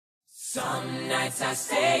Some nights I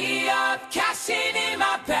stay up, cashing in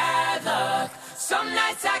my bad luck. Some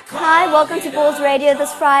nights I call. Hi, welcome to Balls Radio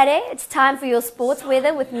this Friday. It's time for your sports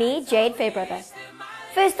weather with me, Jade Fairbrother.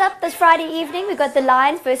 First up, this Friday evening, we've got the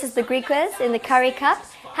Lions versus the Griquas in the Currie Cup.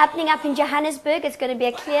 Happening up in Johannesburg. It's going to be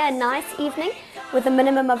a clear and nice evening with a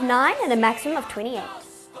minimum of 9 and a maximum of 28.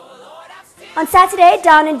 On Saturday,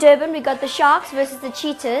 down in Durban, we've got the Sharks versus the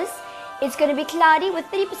Cheetahs. It's going to be cloudy with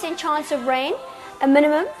 30% chance of rain, a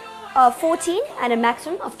minimum of 14 and a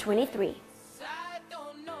maximum of 23.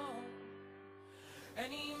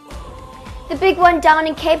 The big one down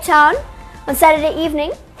in Cape Town on Saturday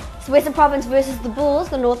evening, it's Western Province versus the Bulls,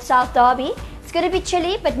 the North-South derby. It's going to be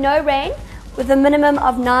chilly but no rain with a minimum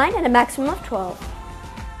of 9 and a maximum of 12.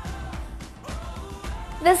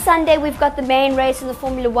 This Sunday we've got the main race in the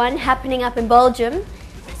Formula 1 happening up in Belgium.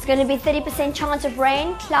 It's going to be 30% chance of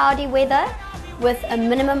rain, cloudy weather with a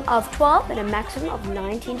minimum of 12 and a maximum of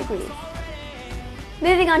 19 degrees.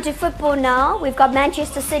 Moving on to football now, we've got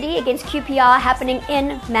Manchester City against QPR happening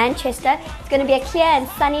in Manchester. It's going to be a clear and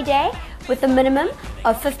sunny day with a minimum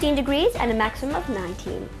of 15 degrees and a maximum of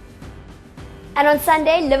 19. And on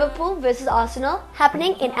Sunday, Liverpool versus Arsenal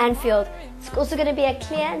happening in Anfield. It's also going to be a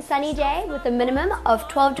clear and sunny day with a minimum of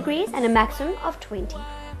 12 degrees and a maximum of 20.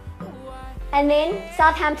 And then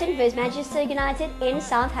Southampton versus Manchester United in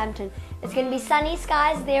Southampton. It's going to be sunny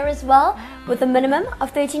skies there as well with a minimum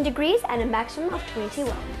of 13 degrees and a maximum of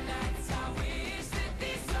 21.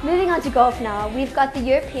 Moving on to golf now, we've got the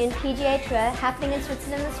European PGA Tour happening in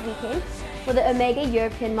Switzerland this weekend for the Omega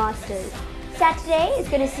European Masters. Saturday is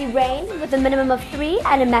going to see rain with a minimum of 3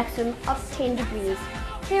 and a maximum of 10 degrees.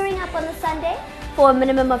 Clearing up on the Sunday for a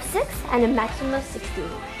minimum of 6 and a maximum of 16.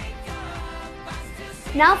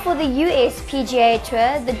 Now for the US PGA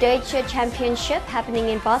Tour, the Deutsche Championship happening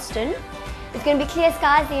in Boston. It's going to be clear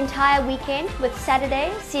skies the entire weekend with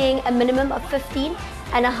Saturday seeing a minimum of 15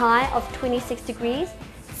 and a high of 26 degrees.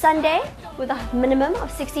 Sunday with a minimum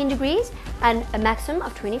of 16 degrees and a maximum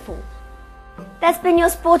of 24. That's been your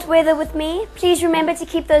sports weather with me. Please remember to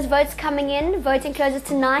keep those votes coming in. Voting closes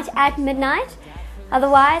tonight at midnight.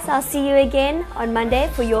 Otherwise, I'll see you again on Monday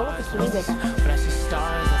for your bikini weather.